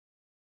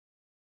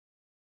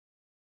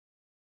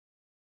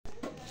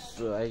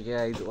So hi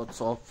guys,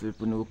 what's up?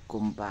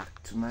 Welcome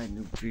back to my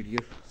new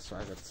video.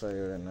 स्वागत छ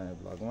एउटा नयाँ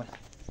भ्लगमा।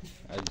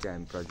 आज चाहिँ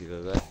हामी प्रतीको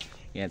घर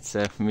यहाँ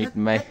छ meet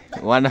my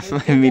one of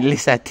my मिल्ने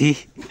साथी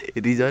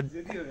रिजन।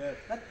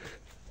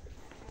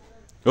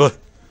 ओइ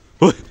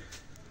ओइ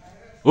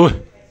ओइ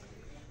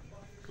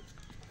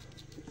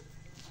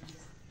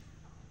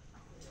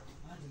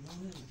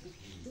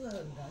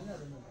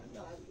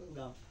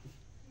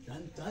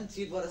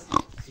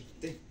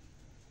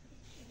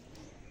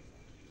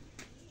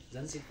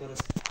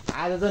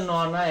आज त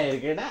नहेर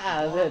केटा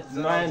आज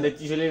नयाँ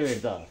चिसोले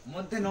भेट्छ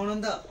म त नहुन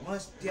नि त म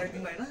टिआरपी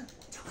हैन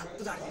छक्क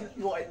जाड्थ्यो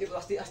यो आइदिएको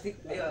अस्ति अस्ति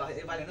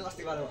यसपालि हैन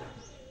अस्ति बारो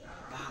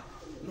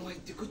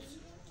नआइदिएको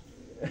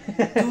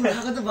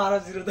दुराको त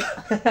 12-0 त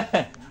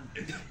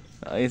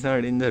यसमा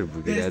डेन्जर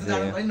भुकिरहेछ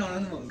यहाँ पनि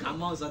नहुन म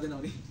घाममा आउँछ सधैँ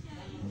नहुने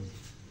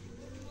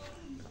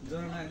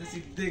जरा नआए त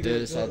सिधै त्यो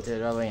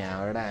साथीहरु अब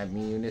यहाँबाट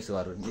हामी युनेस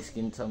घर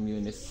निस्किन्छौँ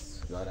युनेस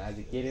घर आज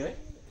के रे भाइ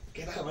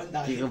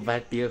केको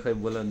पार्टी हो खै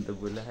बोलाउनु त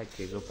बोला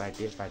केको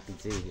पार्टी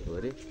चाहिँ हो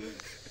रे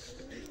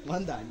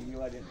मन त हानि यो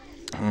वाले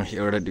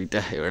एउटा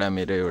दुईटा एउटा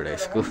मेरो एउटा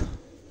यसको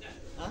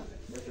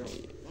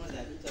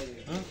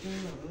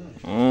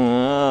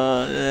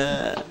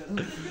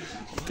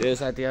त्यो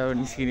साथी अब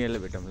निस्किनेले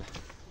भेटौँला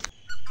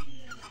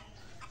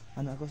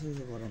अनि कसरी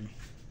चाहिँ गराउनु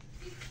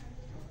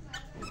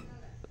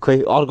खोइ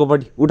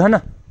अर्कोपट्टि उठ न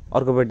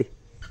अर्कोपट्टि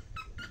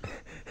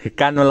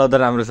कानमा लाउँदा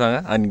राम्रोसँग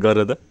अनि गर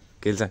त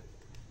खेल्छ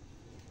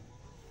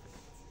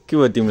के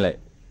भयो तिमीलाई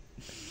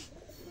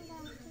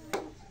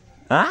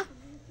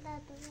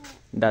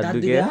दाँत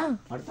दुख्यो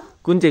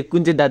कुन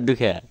चाहिँ दाँत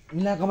दुख्यो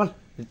मिला कमल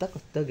त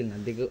कस्तो किन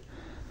दिएको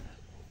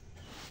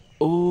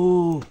ओ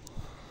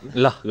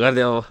ल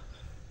गर्दै अब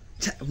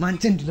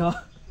मान्छे नि ल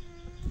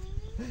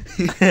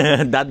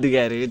दाँत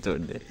दुख्यो अरे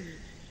छोड्दे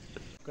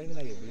कहिले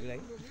लाग्यो बिल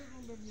लाग्यो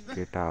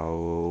केटा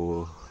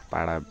हो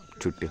पाडा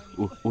छुट्यो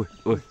उ उ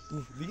उ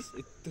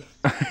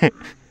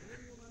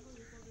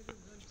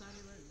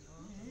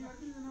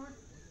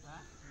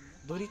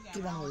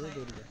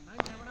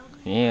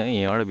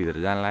यहाँबाट भित्र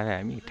जान लाग्यो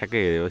हामी ठ्याक्कै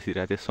हेरेर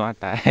बसिरहेको थियो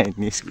स्वाट आयो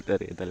नि स्कुटर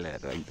यता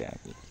ल्याएर राख्दै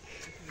हामी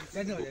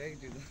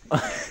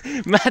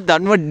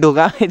धन म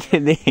ढोकामै थिएँ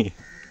नि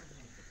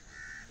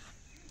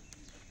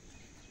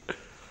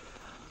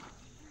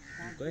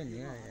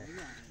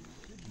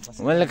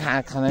मैले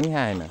खाना नि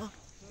खाएन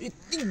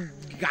यति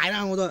गाएर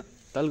आउँछ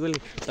तल्कोले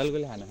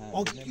खाना खाएँ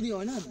अघि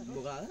होइन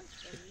ढोका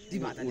यति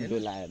भात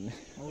हालेन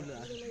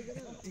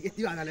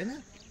यति भात हालेन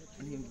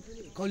अनि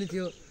कहिले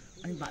थियो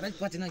अनि भातै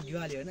पचेन घिउ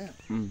हाल्यो होइन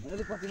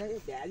मैले पचेन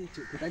भ्याली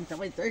खुट्टा नि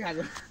सबै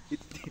खाएको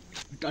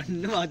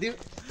टन्नु भएको थियो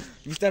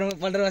बिस्तारोमा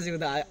पल्टेर बसेको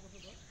त आयो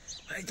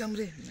एकदम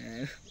रे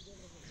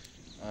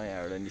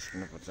यहाँबाट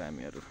निस्किनुपर्छ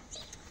हामीहरू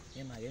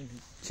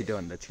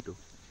छिटोभन्दा छिटो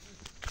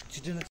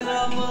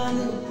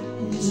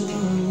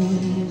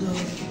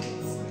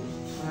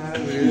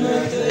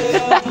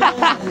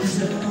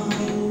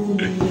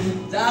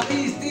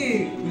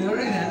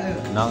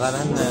नगर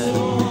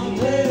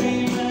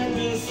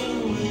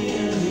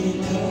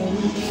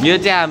यो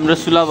चाहिँ हाम्रो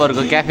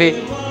सुलभहरूको क्याफे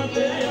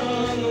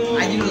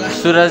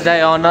सुरज दाई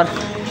अनर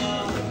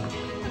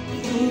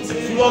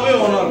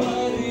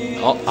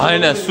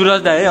होइन सुरज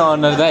दाई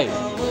अनर दाई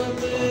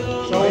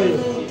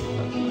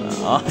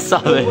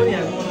सबै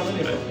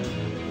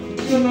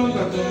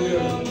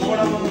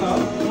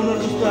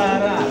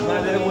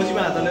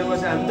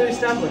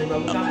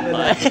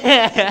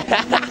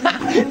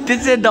त्यो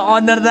चाहिँ द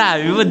अनर त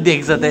हामी पो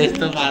देख्छ त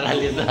यस्तो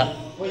पाराले त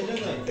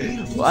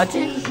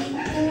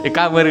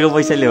काम गरेको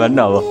पैसाले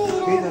भन्नु अब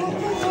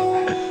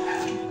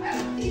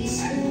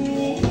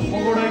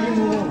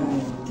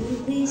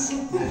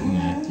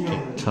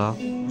छ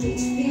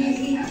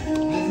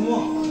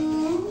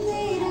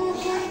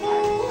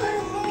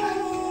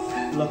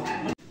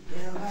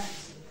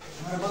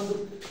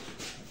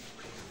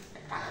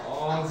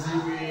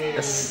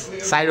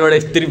साइडबाट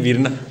यस्तरी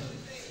भिर्न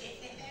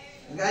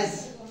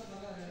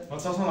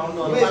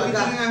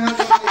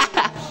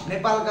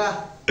नेपालका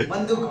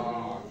बन्दुक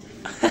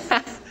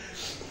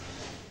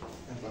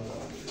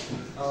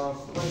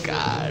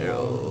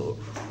गाह्रो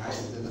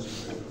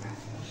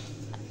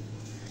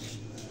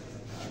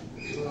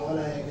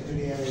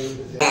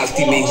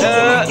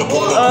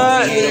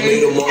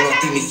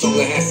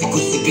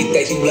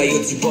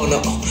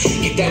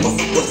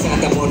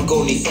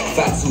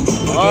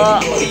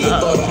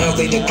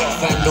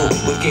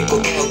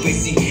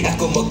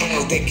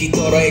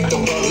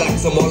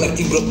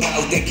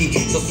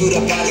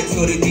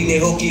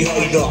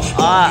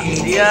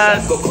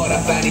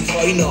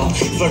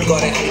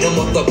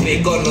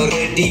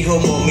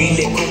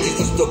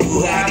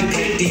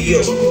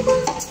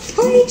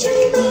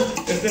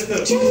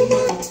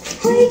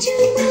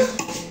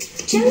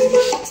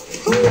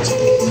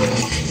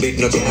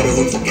भेट्न गाह्रो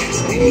हुन्छ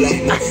तिमीलाई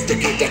मस्त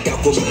केटा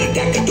टाउको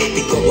ढाका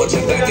टोपीको बजा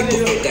बाँकेको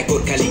केटा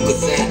गोर्खालीको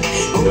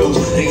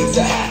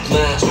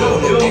हातमा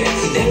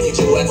नाची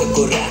नाची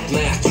आजको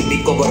रातमा तिमी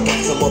कबर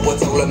काट्छ म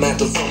बचाउला मात्र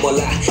रातो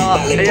समला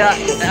ताले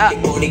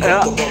मनी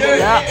गर्नु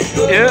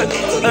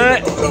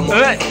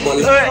कमला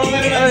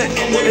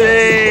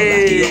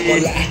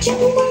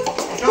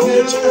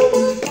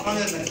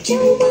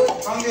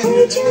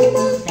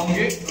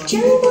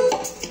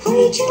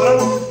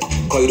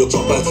कहिरो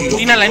कपाल चिरो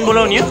तिना लाइन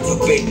बोलाउने हो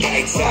बेट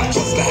गाइड सा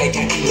जसका हाइ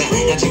ठाटिला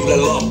नाचिला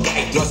लभ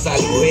गाइड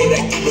नसालु हेर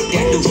तिम्रो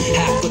ट्याटु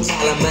हातको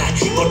छालामा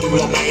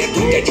कटुला माया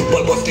दुईटा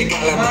टिप्पल बस्ने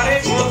गालामा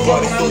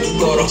फरे सोचु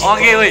गर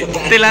ओके ओइ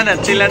तिलाना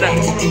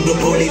तिम्रो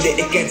भोलिले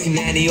एकैछिन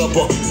नानी अब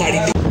साडी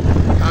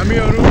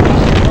हामीहरु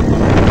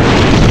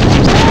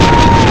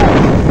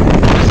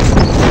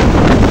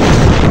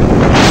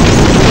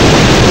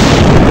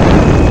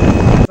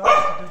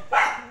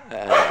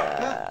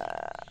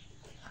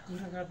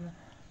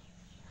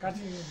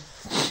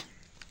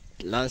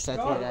ल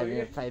साथीहरु हामी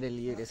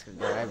फाइनली यो रेसको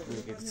घर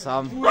आइपुगेको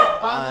छौं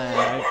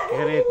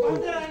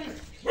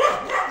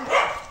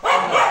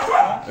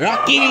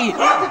रकी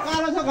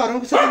कालो छ घरमा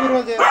सबै कुरो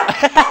चाहिँ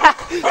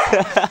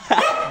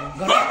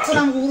घरको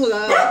नाम कुरो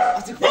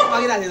अस्ति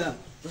मागिराथे त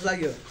जस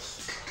लाग्यो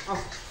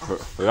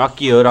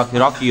रकी हो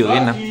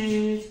किन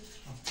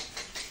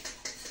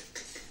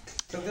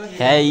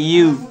हे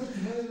यु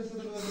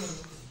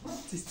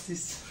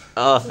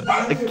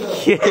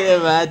के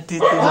बात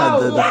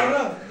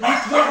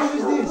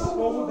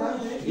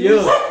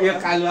यो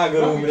कालुवाको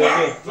रुम रे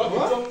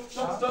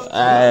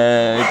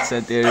के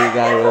तेरो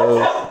गाह्रो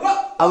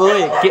अब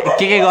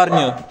के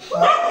गर्ने हो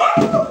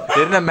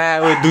हेर्न मा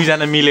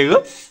दुईजना मिलेको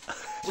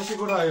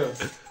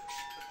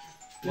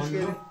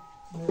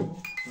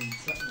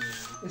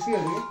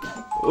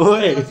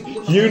ओए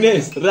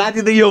युनेस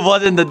राति त यो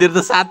बज्यो नि त तेरो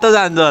त 7 त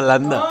जान्छ होला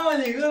नि त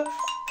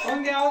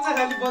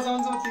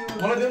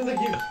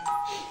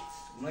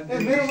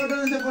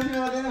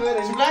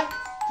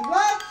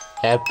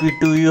Happy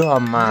to you,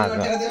 Amma.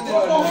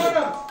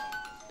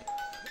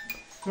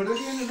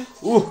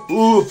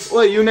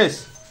 Oi, Yunus.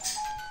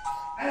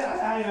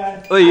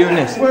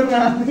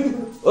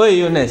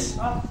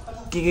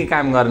 के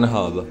काम गर्न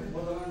हो अब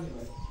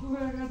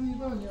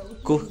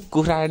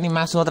कुखुरा नि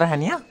मासु मात्र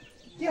खाने हो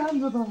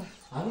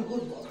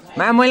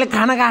मा मैले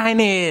खाना खाएन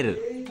हेर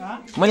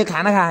मैले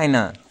खाना खाएन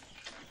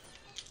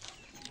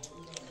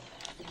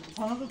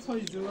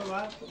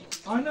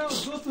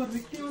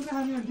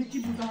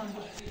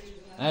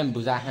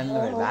भुजा खानु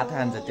भात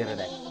खान्छ तेरो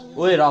दाइ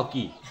ओए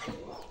रकी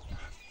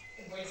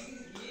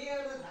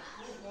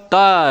त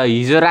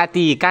हिजो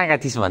राति कहाँ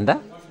गएको थिइस् भन्दा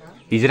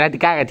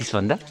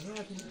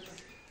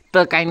त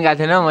काहीँ गएको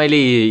थिएन मैले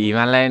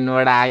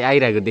हिमालयनबाट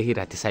आइरहेको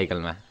देखिरहेको थिएँ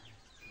साइकलमा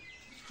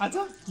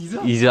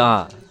हिजो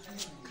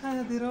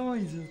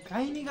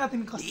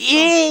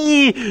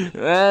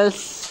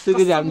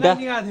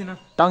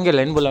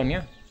टङ्केलाई नि बोलाउने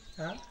हो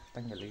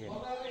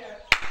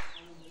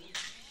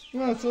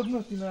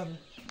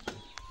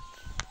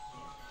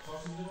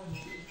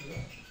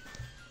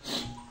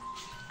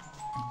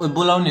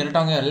बोलाउनेहरू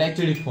टङ्केहरूलाई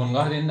एकचोटि फोन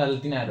गरिदिनु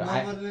त तिनीहरू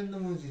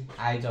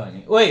आएछ भने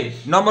ओए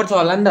नम्बर छ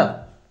होला नि त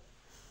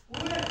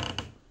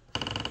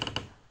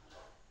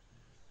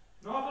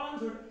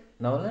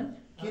नबोला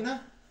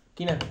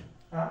किन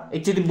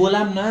एकचोटि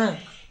बोलाम न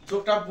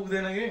चोकटा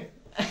पुग्दैन कि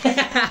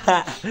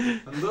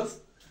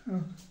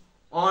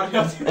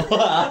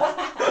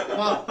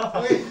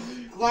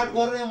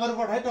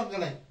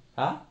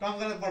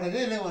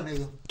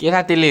के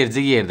थाहा त्यसले हेर्छ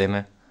कि हेर्दैन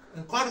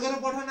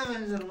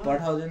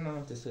पठाउँदैन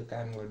त्यसो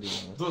काम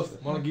गरिदिनु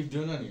मलाई गिफ्ट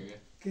दिनु नि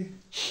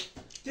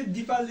त्यो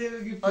दिपाल दिएको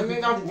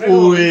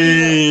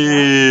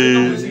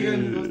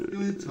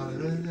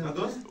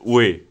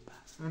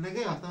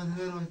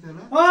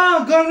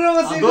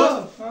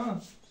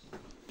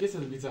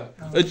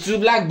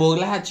चुप्लाक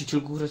भोग्ला छिटो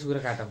कुखुरा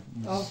सुखुरा काटौँ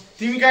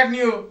तिमी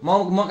काट्ने हो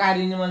म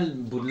काटिदिनु मैले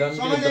भुल्ला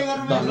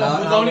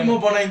म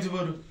बनाइदिन्छु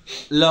बरु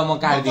ल म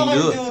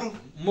काटिदिन्छु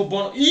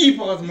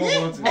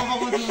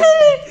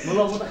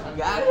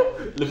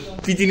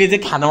पितिने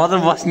चाहिँ खाना मात्र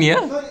बस्ने हो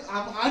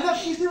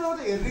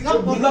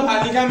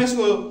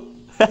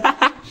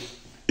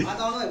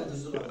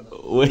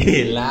ओए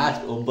लास्ट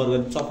ओभरको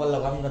चप्पल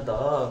लगाउँ न त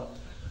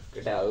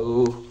केटा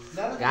हो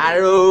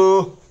गाह्रो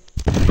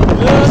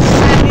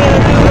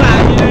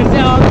हामीले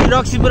चाहिँ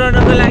रक्सी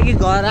पुऱ्याउनको लागि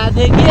घर आएको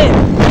थिएँ कि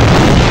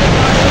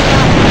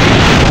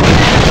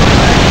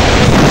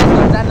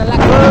जान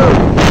लाग्यो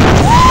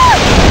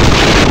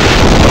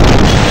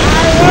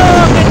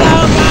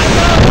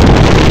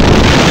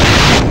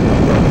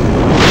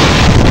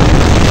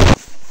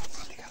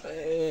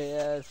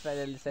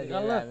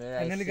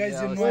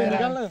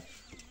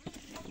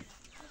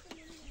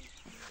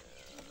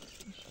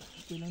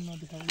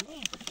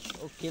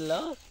ओके ल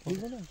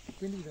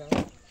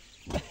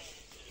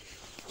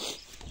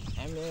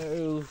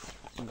हामीहरू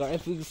घर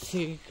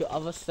पुगिसकेको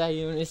अवस्था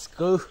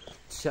युनेसको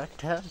छठ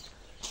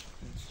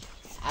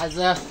आज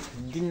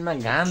दिनमा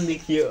घाम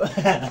देखियो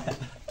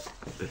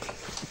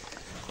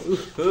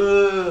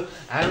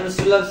हाम्रो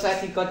सुलभ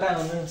साथी कता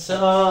हुनुहुन्छ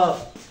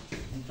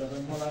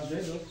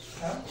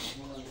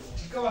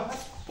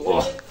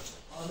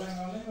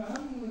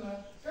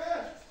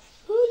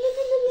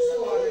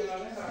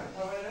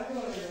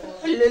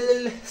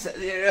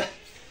साथीहरु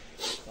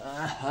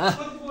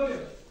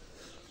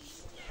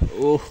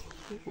ओह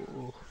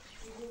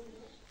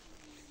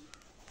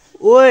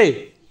ओइ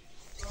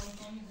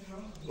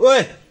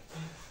ओइ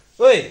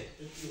ओइ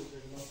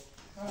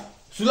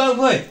सुलाउ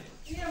खोइ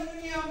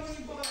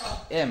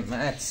ए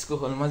माछको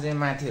खोलमा चाहिँ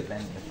माथि होला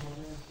नि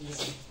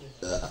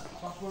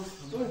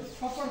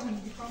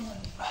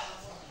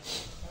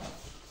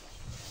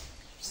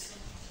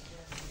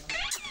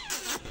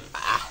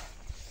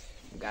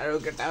गाह्रो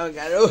केटा हो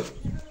गाह्रो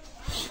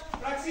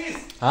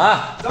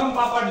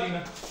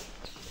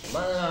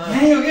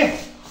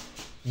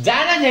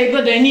जान झ्याइको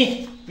थियो नि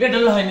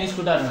पेट्रोल छैन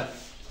स्कुटरमा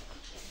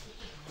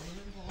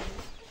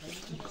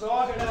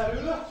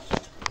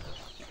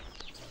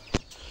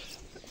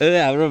ए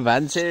हाम्रो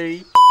भान्सेरी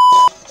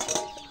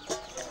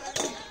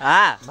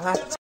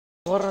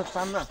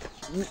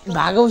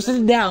भागो जस्तो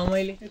दिया हो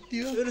मैले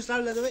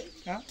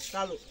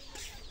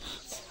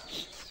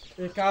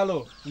कालो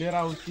लिएर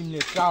आऊ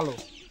तिमीले कालो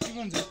के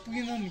भन्छ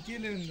पुगिन नि के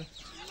ल्याउनु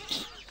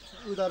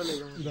उधारो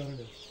ल्याउ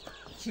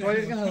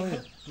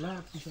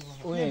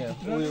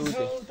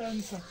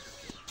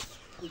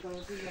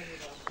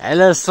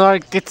हेलो सर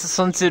के छ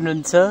सन्चै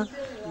हुनुहुन्छ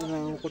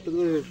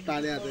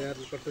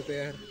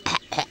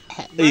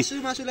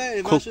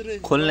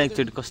खोल्न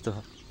एकचोटि कस्तो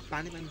हो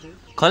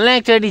खोल्न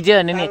एकचोटि जे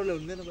भने नि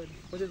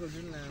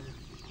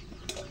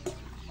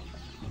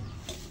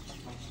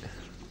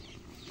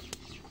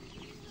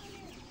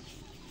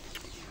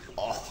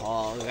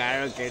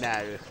गाह्रो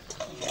केटाहरू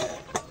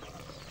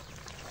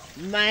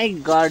माई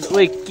गड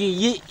ओइ के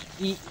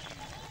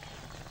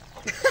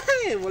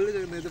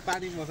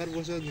पानी भर्खर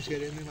बस्यो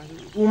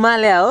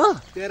उमाल्या हो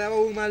तेरामा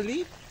उमाल्ने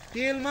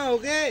तेलमा हो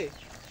के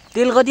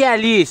तेल कति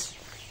हालिस्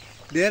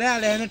धेरै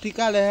हाले होइन ठिक्क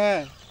हाले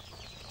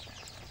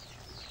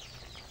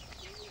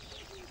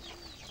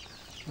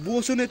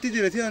बोसो नै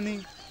यतितिर थियो अनि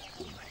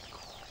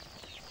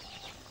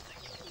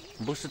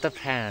बोसो त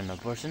फ्राई हान्नु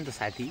पर्छ नि त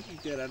साथी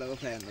तेराटाको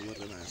फ्राई हान्नु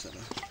पर्छ माछा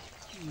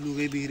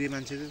लुगै बिग्रे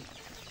मान्छे त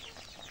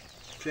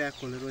ट्र्याक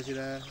खोलेर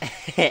बसिरह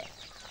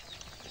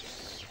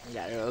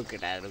गाह्रो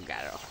केटाहरू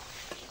गाह्रो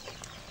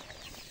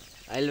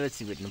अहिले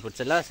पछि भेट्नुपर्छ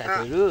ल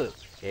साथीहरू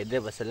हेर्दै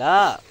बस ल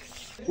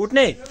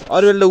उठ्ने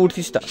अरू बेला त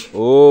उठ्थिस् त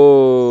ओ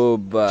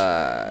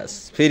बस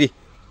फेरि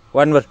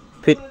वान मोर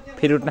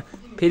फेरि उठ्न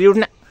फेरि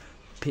उठ्न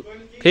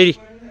फेरि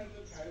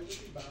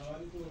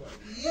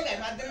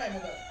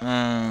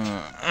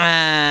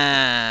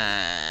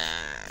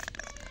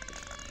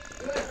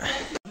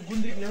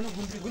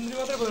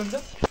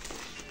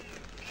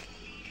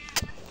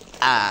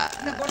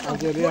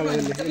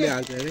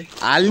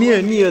हाल्ने हो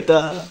नि यो त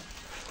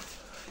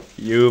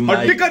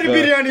हड्डीकरी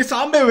बिरयानी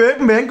सामने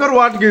भयंकर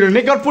वाट गिरो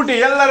निकर पुटी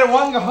ಎಲ್ಲಾರೆ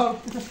ವಾಂಗ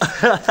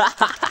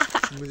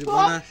मुझे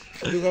बना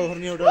दुगा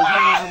भर्नी एउटा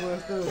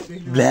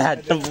ब्ल्याट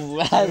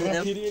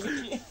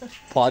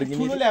फर्किने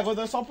ठुलो ल्याएको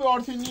त सबै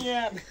अर्थ्यो नि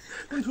यार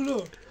कुन ठुलो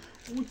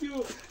उठ्यो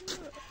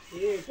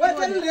ए ओइ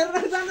चल लिएर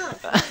जान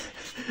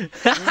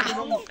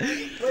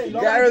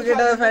गाह्रो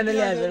केटा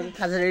फाइनली हामीहरुको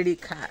खाजा रेडी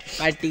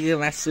पार्टीको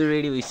मासु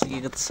रेडी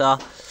भइसकेको छ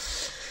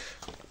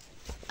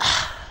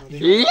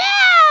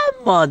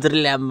मधुर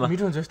ल्याम्ब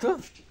मिठो हुन्छ जस्तो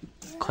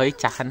खै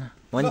चाखन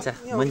मन्छ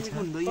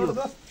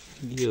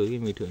यो हो कि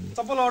मिठो हुन्छ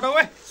चप्पल हटाऊ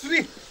ओइ सुरी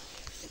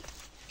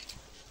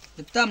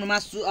एकदम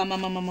मासु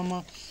आमामामामा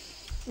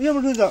यो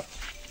मिठो छ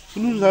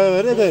सुन्नु छ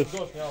अरे त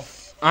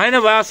हैन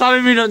भयो सबै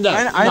मिठो हुन्छ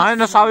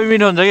हैन सबै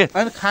मिठो हुन्छ के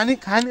हैन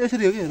खानी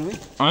यसरी हो कि हेर्नु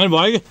हैन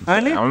भयो कि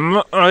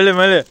अहिले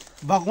मैले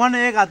भगवान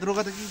एक हात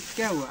रोका त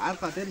क्या हो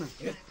अर्को हात हेर्न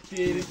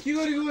के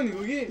गरेको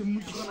भनेको कि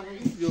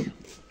यो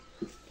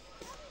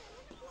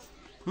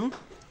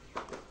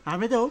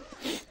हामी त हो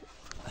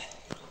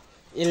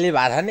यसले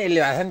भात खाने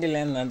त्यसले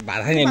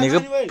भात खाने हेर्नेको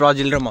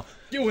प्रजिल र म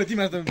के हो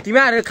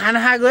तिमीहरू खाना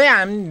खाएको है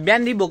हामी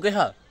बिहानदेखि भोकै छ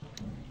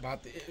भात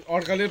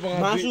अड्काले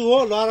मासु हो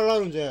लर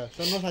हुन्छ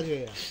सन्नो साथी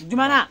हो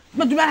जुमाना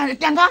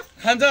त्यहाँ त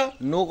खान्छ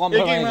नो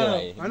कम्प्रोमाइज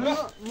हैन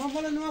म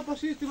मलाई नुवा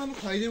पछि तिमीले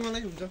खुवाइदिए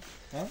मलाई हुन्छ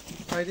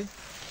खुवाइदिए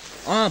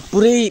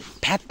पुरै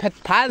फ्याट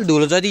फाल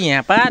धुलो जति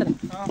यहाँ पार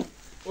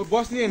ओ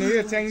बस्ने हैन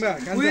के च्याङबा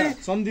कान्छ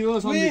सन्धि हो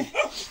सन्धि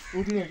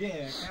उठ्ने हो के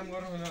काम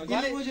गर्नु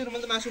गाली बसेर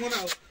मैले त मासु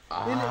बनाऊ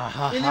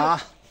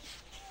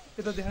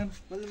यता देखान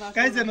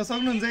काई चाहिँ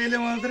सक्नुहुन्छ यसले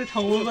मलाई त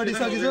ठाउँको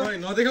गरिसकेछ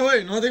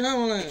नदेखाऊ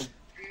मलाई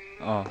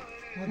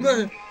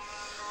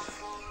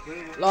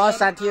ल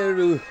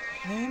साथीहरू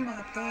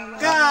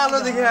कालो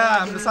देखा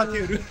हाम्रो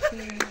साथीहरू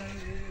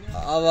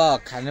अब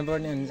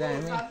खानुपर्ने हुन्छ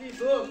हामी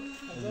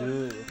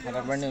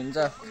खानुपर्ने हुन्छ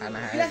खाना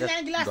खाएर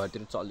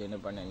घरतिर चलिनु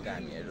पर्ने हुन्छ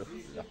हामीहरू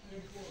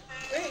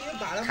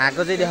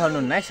खाएको चाहिँ देखाउनु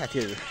हुन्न है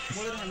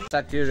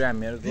साथीहरू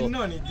हामीहरूको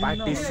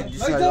पार्टी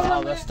सिद्धिसकेको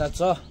अवस्था छ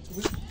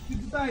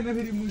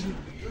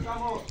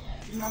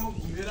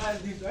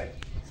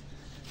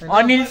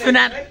अनिल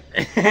सुनार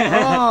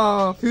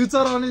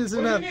फ्युचर अनिल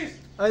सुनार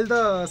अहिले त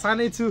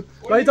सानै छु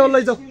लैजाऊ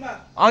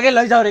अघि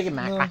लैजाऊ रे कि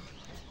माका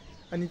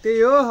अनि त्यही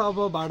हो अब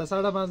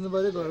भाडासाडा बाँच्नु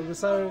पर्यो घरको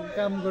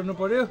काम गर्नु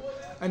पर्यो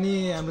अनि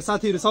हाम्रो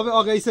साथीहरू सबै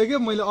अगाइसक्यो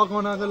मैले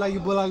अगाउनको लागि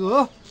बोलाएको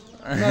हो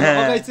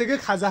अगाइसक्यो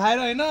खाजा खाएर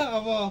होइन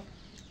अब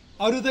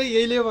अरू त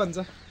यहीले भन्छ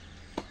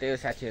त्यही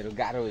साथीहरू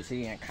गाह्रो भइसक्यो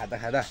यहाँ खाँदा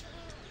खाँदा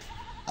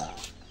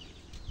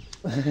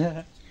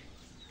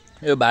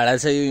यो भाडा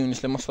चाहिँ यो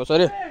युनिसले मस्तो छ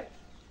अरे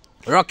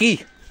rocky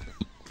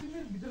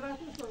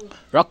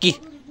rocky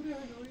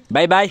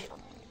by by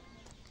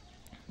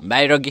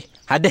by rocky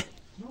हात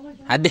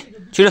दे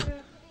छिटो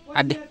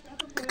हात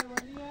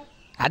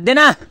दे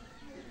न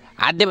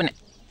हात दे भने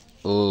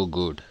ओ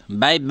good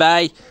by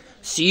by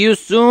C you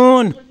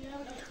सुन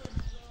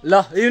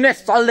ल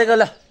युनिस चल्देको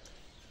ल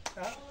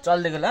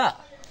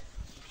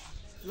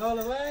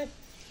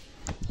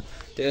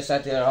त्यो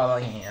साथीहरू अब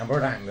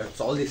यहाँबाट हामीहरू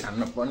चल्दै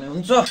खानु पर्ने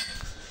हुन्छ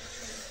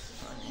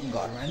अनि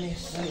घरमा नि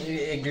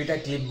एक दुईवटा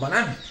क्लिप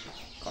बनाऊँ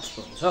कस्तो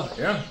हुन्छ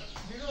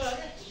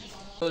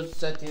हेर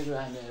साथीहरू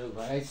हामीहरू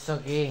घर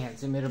आइसके यहाँ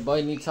चाहिँ मेरो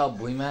बहिनी छ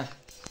भुइँमा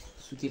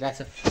सुतिरहेछ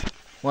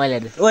उहाँले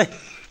हेर्दै ओए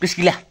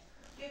पिस्किला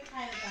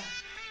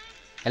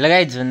हेलो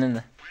गाइज भन्नु न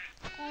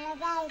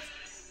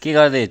के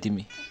गर्दै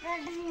तिमी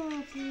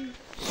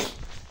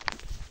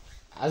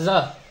आज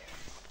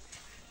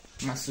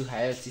मासु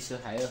खायो चिसो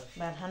खायो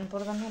भात खानु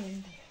पर्दैन नि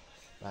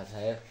भात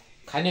खायो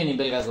खाने नि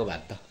बेलुकाको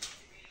भात त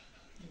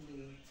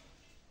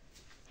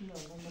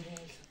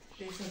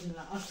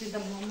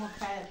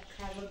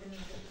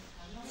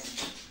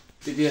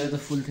त्यतिखेर त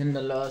फुल थियो नि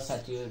त ल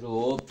साथीहरू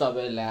होप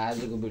तपाईँहरूलाई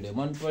आजको भिडियो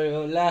मन पर्यो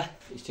होला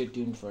stay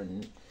tune for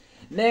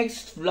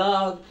next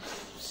vlog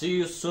C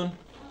you सुन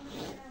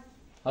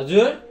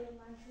हजुर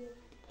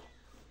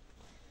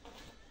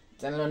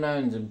च्यानल नयाँ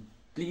हुन्छ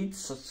प्लिज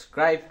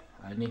सब्सक्राइब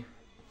अनि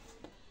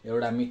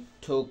एउटा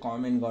मिठो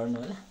कमेन्ट गर्नु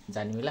होला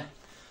जाने बेला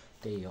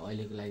त्यही हो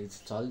अहिलेको लागि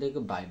चाहिँ चल्दैको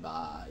बाई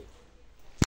बाई